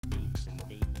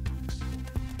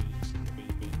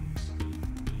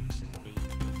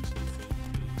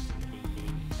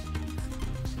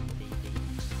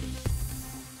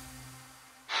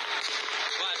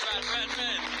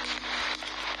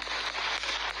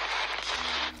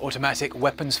Automatic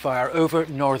weapons fire over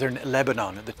northern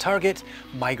Lebanon. The target,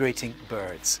 migrating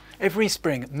birds. Every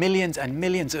spring, millions and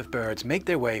millions of birds make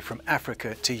their way from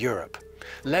Africa to Europe.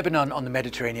 Lebanon on the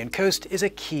Mediterranean coast is a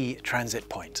key transit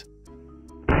point.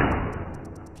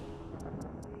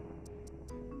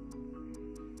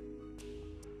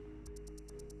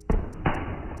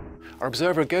 Our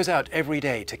observer goes out every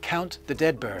day to count the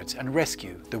dead birds and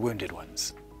rescue the wounded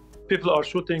ones. People are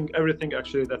shooting everything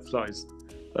actually that flies,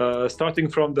 starting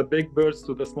from the big birds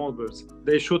to the small birds.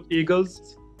 They shoot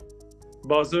eagles,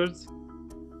 buzzards,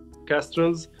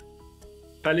 kestrels,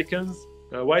 pelicans,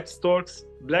 white storks,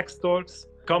 black storks,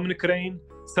 common crane.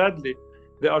 Sadly,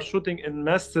 they are shooting in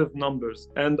massive numbers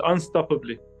and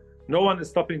unstoppably. No one is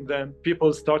stopping them.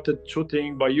 People started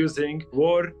shooting by using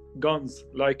war guns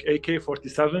like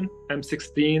AK-47,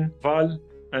 M16, VAL,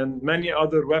 and many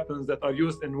other weapons that are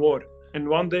used in war. In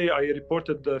one day, I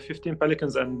reported 15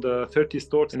 pelicans and 30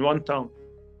 storks in one town.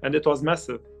 And it was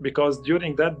massive because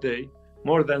during that day,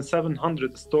 more than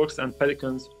 700 storks and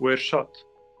pelicans were shot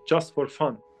just for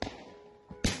fun.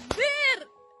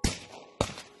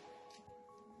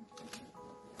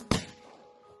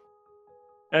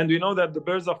 And we know that the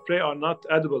birds of prey are not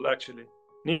edible actually.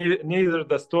 Neither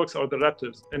the storks or the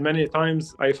raptors. And many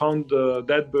times I found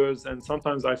dead birds, and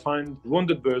sometimes I find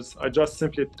wounded birds. I just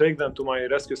simply take them to my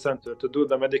rescue center to do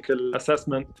the medical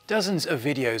assessment. Dozens of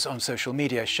videos on social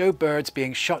media show birds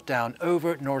being shot down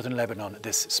over northern Lebanon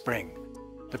this spring.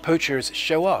 The poachers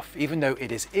show off, even though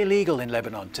it is illegal in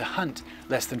Lebanon to hunt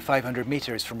less than 500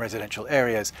 meters from residential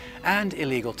areas and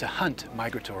illegal to hunt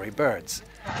migratory birds.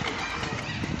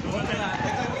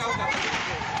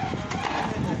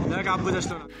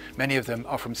 Many of them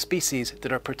are from species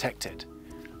that are protected,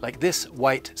 like this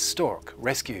white stork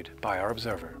rescued by our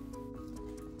observer.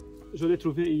 Je l'ai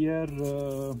trouvé hier,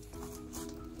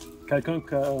 quelqu'un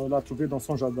l'a trouvé dans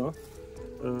son jardin,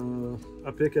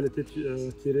 après qu'elle était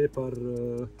tirée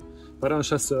par un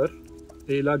chasseur,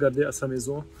 et il l'a gardée à sa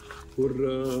maison pour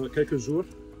quelques jours,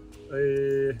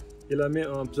 et il a mis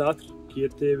un plâtre qui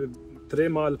était très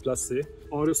mal placé.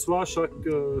 On reçoit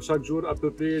chaque jour à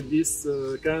peu près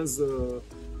 10-15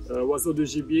 oiseaux de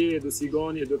gibier, de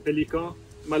cigognes et de pélicans.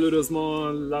 Malheureusement,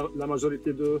 la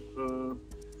majorité d'eux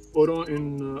auront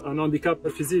un handicap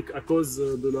physique à cause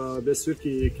de la blessure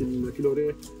qu'il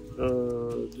aurait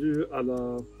due à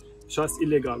la chasse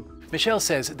illégale. Michel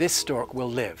says this stork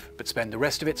will live, but spend the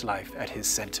rest of its life at his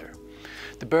center.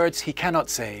 The birds he cannot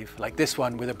save, like this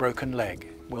one with a broken leg,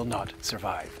 will not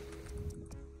survive.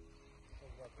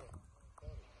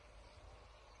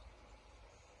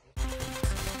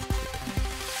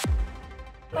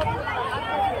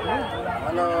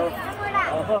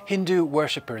 Hindu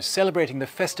worshippers celebrating the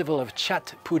festival of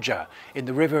Chhat Puja in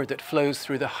the river that flows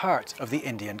through the heart of the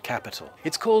Indian capital.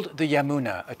 It's called the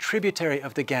Yamuna, a tributary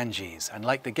of the Ganges, and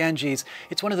like the Ganges,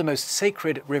 it's one of the most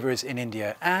sacred rivers in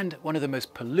India and one of the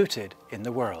most polluted in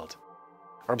the world.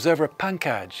 Our observer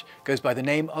Pankaj goes by the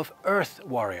name of Earth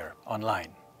Warrior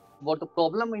online. But the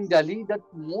problem in Delhi that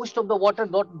most of the water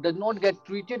does not get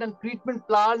treated, and treatment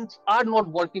plants are not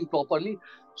working properly.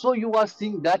 So you are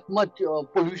seeing that much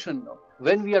pollution.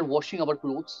 When we are washing our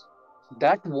clothes,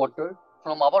 that water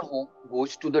from our home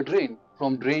goes to the drain,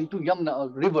 from drain to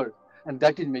Yamuna river, and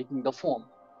that is making the foam.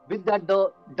 With that,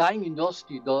 the dyeing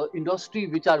industry, the industry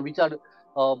which are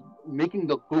making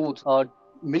the clothes,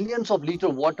 millions of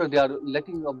liters water they are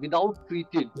letting without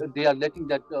treated, they are letting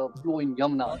that flow in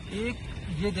Yamuna.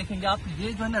 ये देखेंगे आप,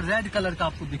 ये जो है ना red colour का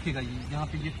आपको दिखेगा, ये यहाँ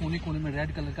पे ये कोने-कोने में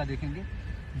रेड कलर का देखेंगे.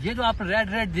 ये जो आप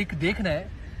रेड देख रहे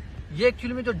हैं, ये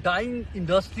एक्चुअली में जो डाइंग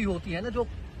इंडस्ट्री होती है ना, जो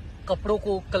कपड़ों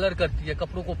को कलर करती है,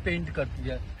 कपड़ों को पेंट करती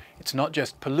है. It's not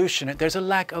just pollution, there's a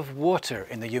lack of water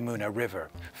in the Yamuna River.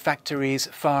 Factories,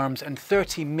 farms and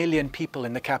 30 million people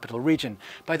in the capital region.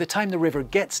 By the time the river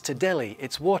gets to Delhi,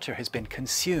 its water has been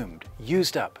consumed,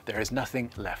 used up. There is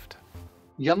nothing left.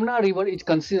 Yamuna River is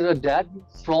considered dead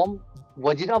from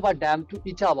Wajirabad Dam to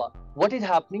Etawah. What is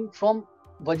happening from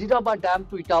Wajirabad Dam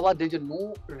to Etawah? There is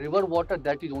no river water,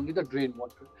 that is only the drain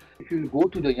water. If you go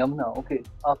to the Yamuna, okay,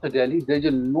 after Delhi, there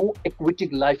is no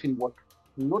aquatic life in water.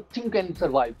 Nothing can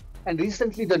survive. And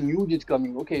recently the news is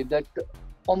coming, okay, that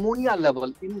ammonia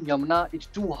level in Yamuna is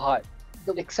too high.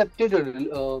 The accepted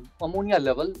ammonia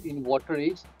level in water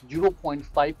is 0.5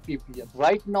 ppm.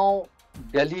 Right now,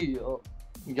 Delhi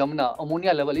Yamuna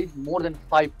ammonia level is more than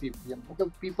 5 ppm.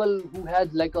 The people who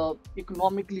had like a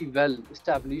economically well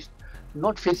established,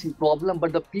 not facing problem,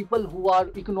 but the people who are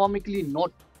economically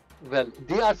not well,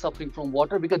 they are suffering from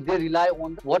water because they rely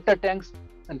on the water tanks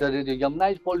and the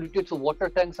Yamuna is polluted, so water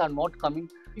tanks are not coming.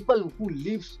 People who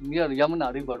live near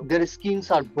Yamuna river, their skins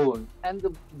are burned and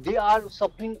they are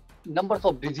suffering numbers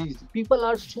of diseases. People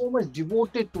are so much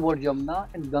devoted towards Yamuna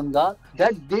and Ganga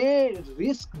that they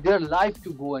risk their life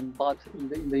to go and bath in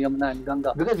the Yamuna and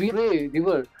Ganga, because we pray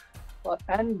river.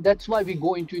 And that's why we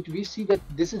go into it. We see that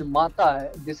this is Mata,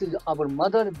 this is our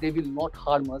mother, they will not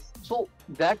harm us. So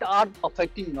that are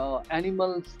affecting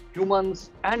animals, humans,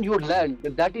 and your land.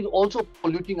 That is also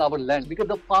polluting our land, because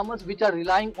the farmers which are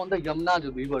relying on the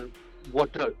Yamuna river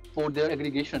water for their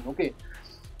irrigation, okay,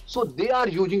 so they are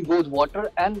using those water,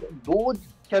 and those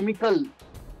chemical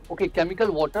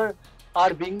water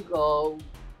are being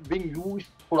used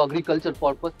for agriculture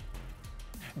purpose.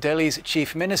 Delhi's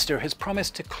chief minister has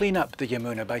promised to clean up the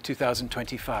Yamuna by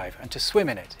 2025 and to swim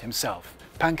in it himself.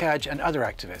 Pankaj and other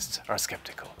activists are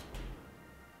sceptical.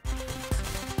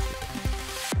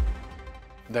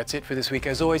 That's it for this week.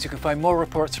 As always, you can find more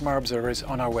reports from our observers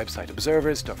on our website,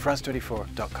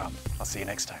 observers.france24.com. I'll see you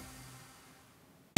next time.